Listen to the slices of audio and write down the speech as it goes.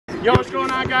Yo, what's going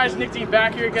on, guys? Nick Dean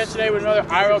back here again today with another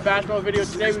IRL basketball video.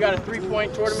 Today we got a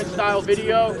 3-point tournament style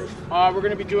video. We're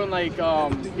gonna be doing like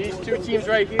these two teams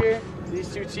right here.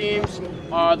 These two teams.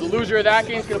 The loser of that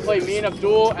game is gonna play me and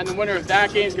Abdul, and the winner of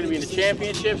that game is gonna be in the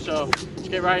championship. So let's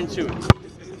get right into it.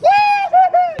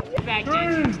 3,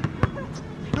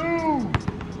 2,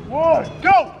 1,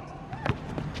 go!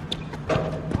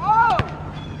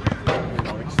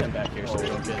 Back here so we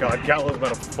don't get God, Gallo's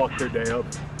about to fuck their day up.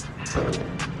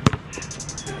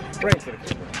 Right to the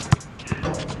camera.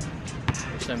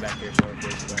 Stand back here so we're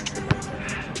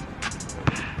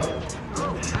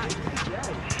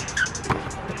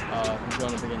who's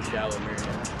going up against Gallo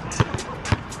Miriam?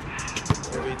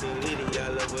 Everything leading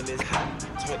y'all up when it's hot.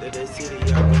 Talk to the city,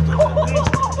 y'all go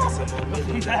got some more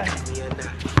million dollars.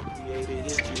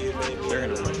 They're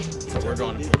gonna win. So we're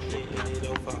going to push it.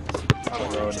 I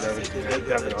don't know,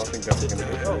 Devin, I don't think Devin's gonna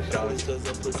hit those shots.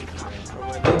 It's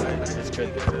good.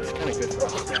 It's kind of good for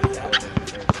us. I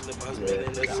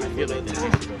feel like this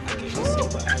needs to go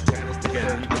first. You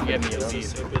can get me a lead.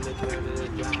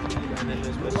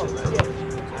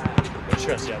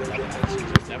 Trust you.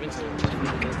 Devin's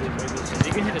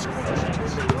he can hit his corner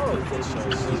shots.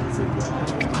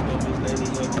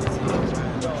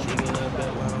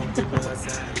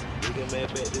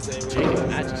 Jacob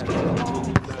matches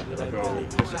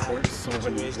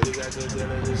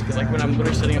like when I'm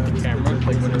literally setting up the camera,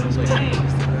 like when it was like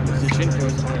position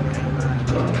goes on.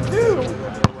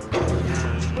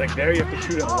 Like there you have to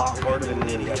shoot it a lot harder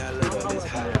than you have to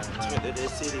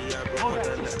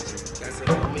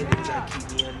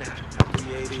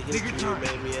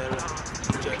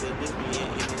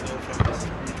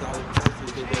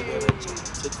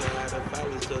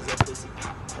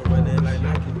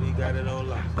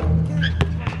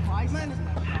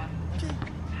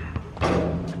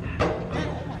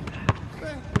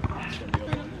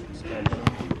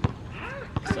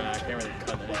So I can't really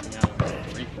cut anything out.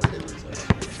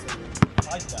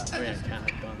 I mean, it's kind of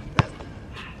fun.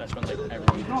 That's when like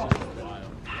everyone does it for a while.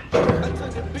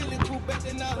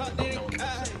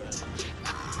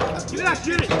 Give me that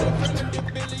shit!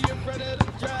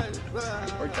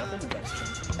 Or Devin,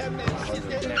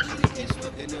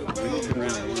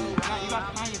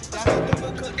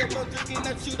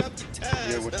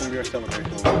 Yeah, what's gonna be our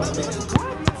celebration?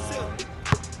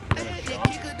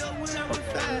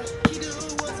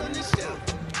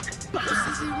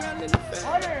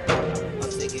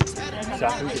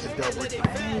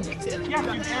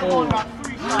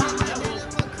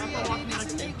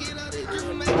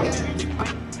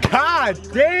 God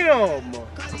damn!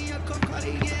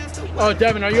 Oh,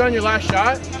 Devin, are you on your last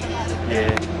shot?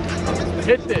 Yeah.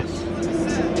 Hit this.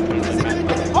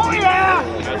 Oh yeah!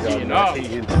 That's heating up.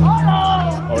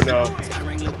 Oh no.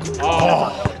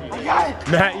 Oh.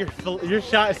 Matt, your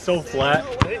shot is so flat.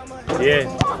 Yeah.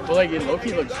 But like it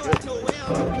low-key looks good. It's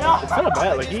not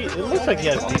bad. Like it looks like he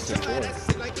has decent force.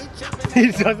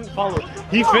 He doesn't follow.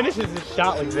 He finishes his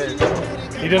shot like this.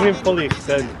 He doesn't even fully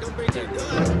extend.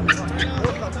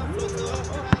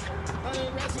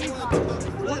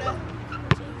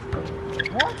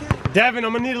 Devin,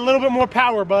 I'm gonna need a little bit more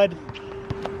power, bud.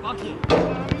 Fuck it.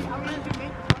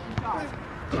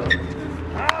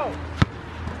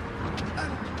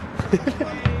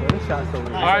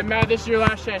 Alright, Matt, this is your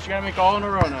last chance. You're gonna make all in a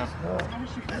row now.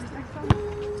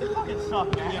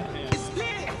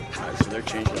 Alright, so they're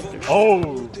changing up their shit.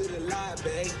 Oh!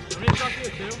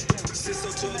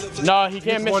 No, he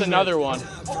can't miss another one.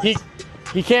 He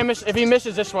can't miss. If he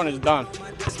misses this one, it's done.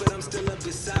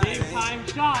 Game time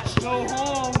shot. Go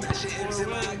home.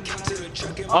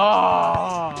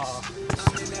 Oh.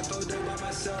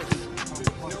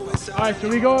 Alright, so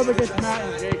we go up against Matt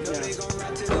and Jake now.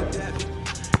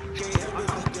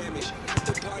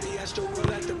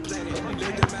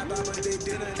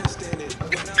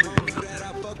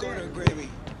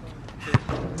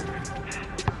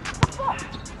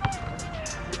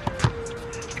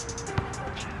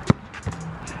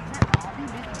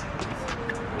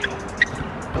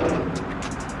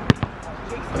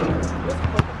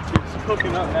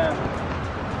 Cooking up now.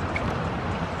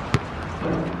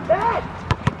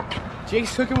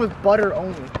 Jake's cooking with butter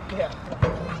only. Yeah.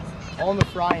 All in the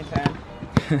frying pan.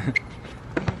 I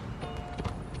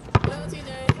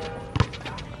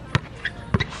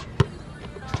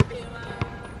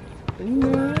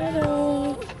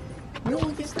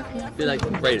feel like the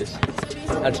greatest.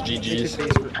 That's GG's. I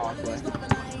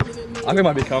think it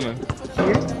might be coming.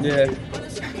 Yeah.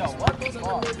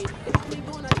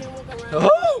 Oh!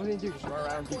 What do you do? Just run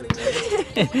around and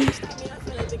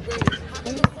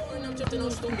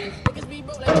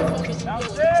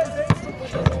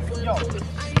Yo,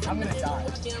 I'm gonna die.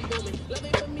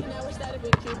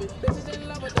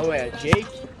 Oh yeah, Jake.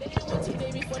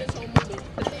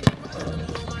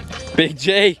 Big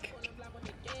Jake.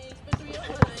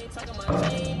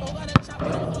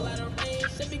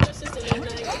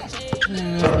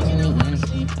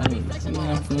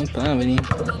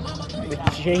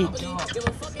 Jake.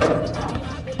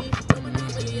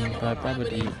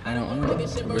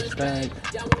 Respect.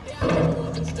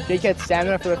 Jake had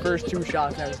stamina for the first 2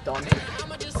 shots and I was done.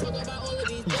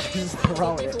 He's just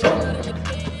throwing it.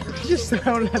 He's just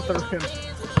throwing it at the rim.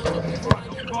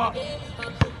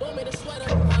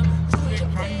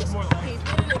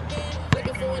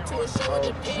 Oh,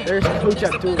 there's Coach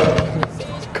Abdul.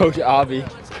 Coach Avi.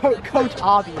 Coach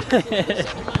Avi.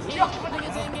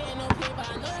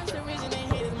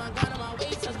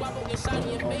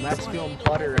 Oh, Matt's feeling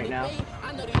butter right now.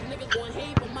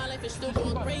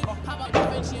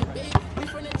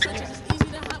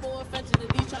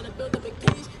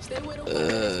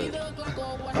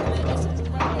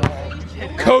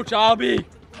 Coach Avi.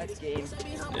 That's game.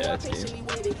 Yeah, that's game.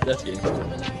 That's game.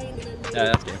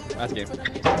 Yeah, that's game. That's game.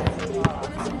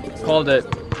 Called it.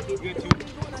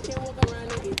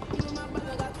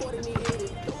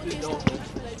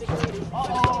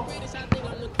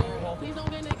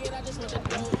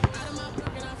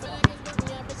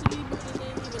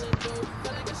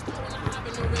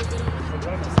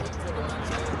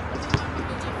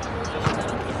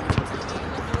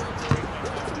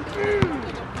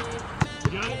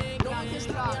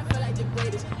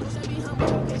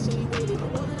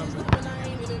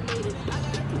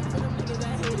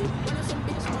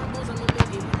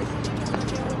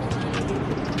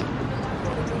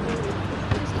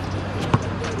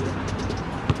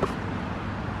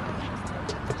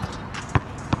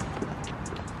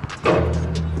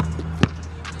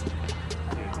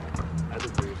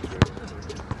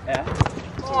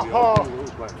 Oh.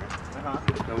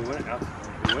 So we went out.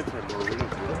 We went to Marina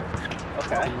Grill.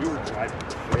 Okay. We were driving.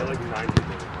 We had like 9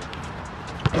 people.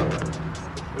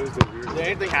 It was the weirdest. Did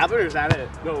anything happen or is that it?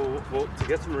 No, well, to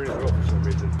get to Marina Grill for some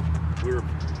reason, we were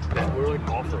like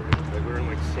off-roading. Like we were in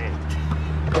like sand.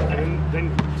 And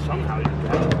then somehow you're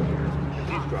driving over here, and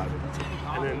he's driving.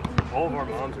 And then all of our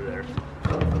moms are there.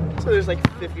 So there's like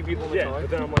 50 people in the car? But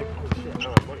then I'm like, oh shit, I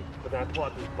don't have money. But then I pull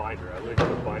out this binder. I literally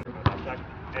put a binder in my backpack,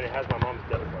 and it has my mom's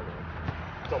debit card in it.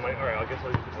 So I'm like, alright, I guess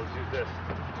I'll just use this.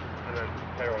 And then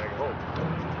pay her when I get home.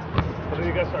 But then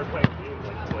you guys start playing games,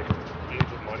 like games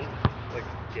with money, like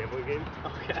gambling games.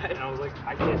 Okay. And I was like,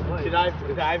 I can't play. Did I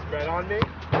have bread on me?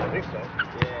 I think so.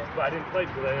 Yeah. But I didn't play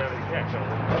because I didn't have any cash. So I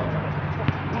was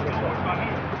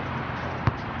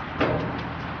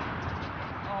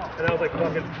and I was like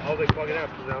fucking out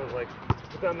because I was like,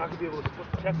 but then I'm not gonna be able to split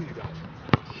the check with you guys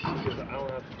because I don't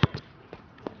have.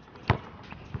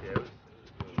 Yeah. It was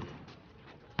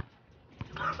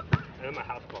and then my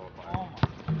house caught on fire.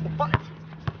 What?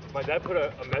 My dad put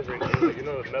a measuring tape, like, you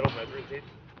know, the metal measuring tape.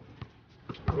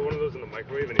 He put one of those in the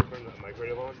microwave and he turned the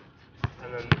microwave on,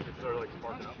 and then it started like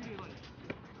sparking up.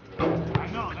 I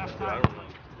know, that's I don't know.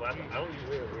 I don't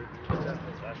usually use that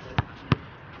last night.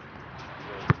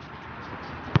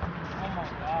 Oh my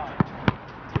god.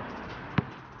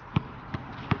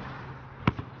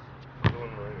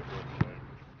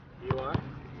 You are?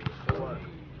 For what?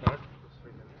 Huh?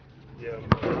 Yeah.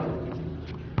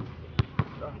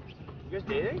 You guys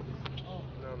dating?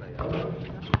 No, not yet.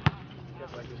 You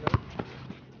guys like each other?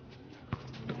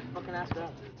 Fucking ask her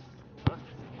out. Huh?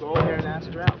 Go over there and ask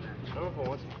her out, man. I don't know if I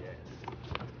want to yet.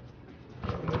 I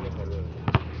don't know if I will.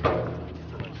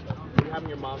 You having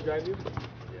your mom drive you?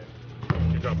 Yeah.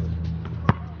 She dropped us.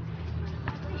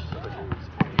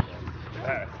 I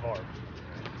had a car.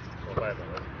 Well, if I had my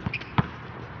license.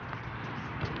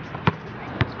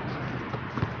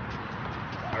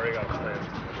 I already got a plan.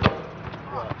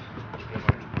 What?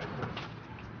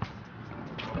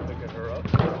 I'm picking her up.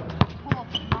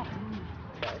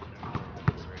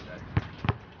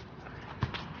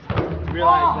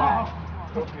 Realize that.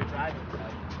 Hope you're driving,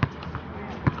 right?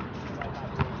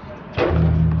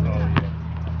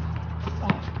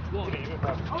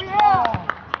 Oh yeah.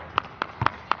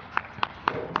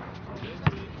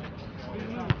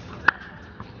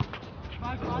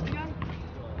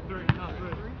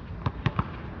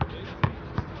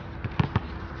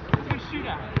 Shoot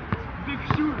at. Big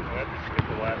shooter. I have to skip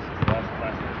the last class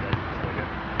of the day.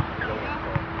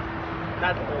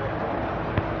 That's all.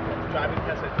 Driving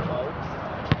test at 12.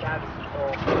 That's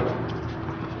all.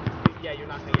 Yeah, you're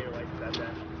not gonna get your license at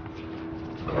that.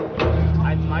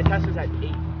 My test is at 8. In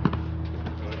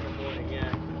the morning,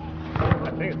 yeah. I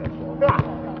think it's at 12.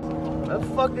 How the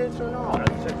fuck did it turn off?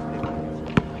 That's 6.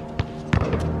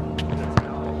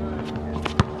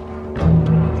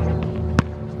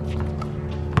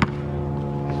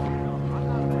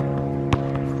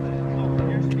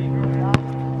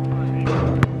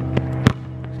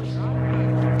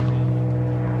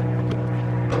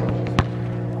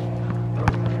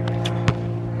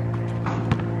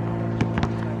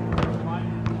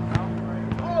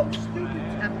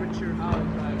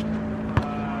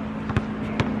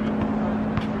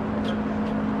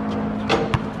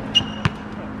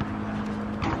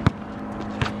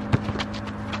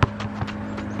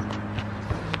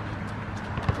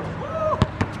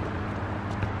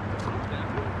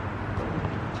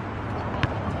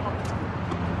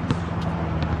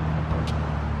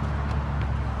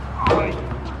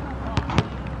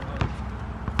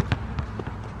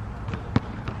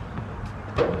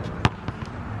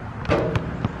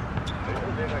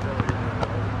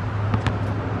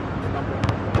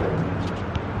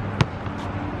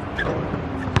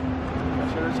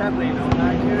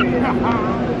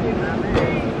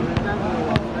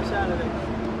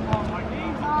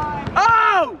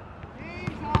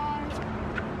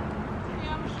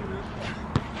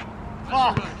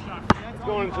 Oh! It's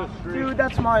going into the street. Dude,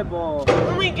 that's my ball.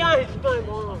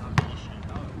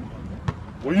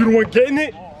 Well, you the one getting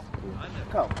it?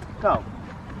 Go. Huh?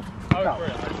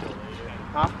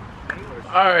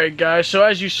 Alright guys, so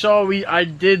as you saw, I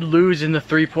did lose in the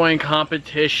 3-point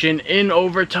competition in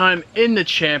overtime in the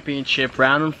championship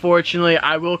round. Unfortunately,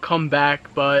 I will come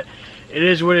back, but it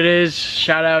is what it is.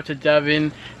 Shout out to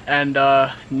Devin and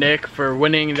Nick for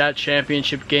winning that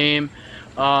championship game.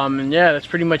 And yeah, that's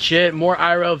pretty much it. More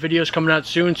IRL videos coming out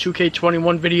soon,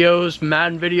 2K21 videos,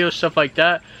 Madden videos, stuff like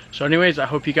that. So anyways, I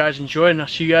hope you guys enjoyed, and I'll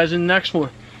see you guys in the next one.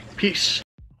 Peace.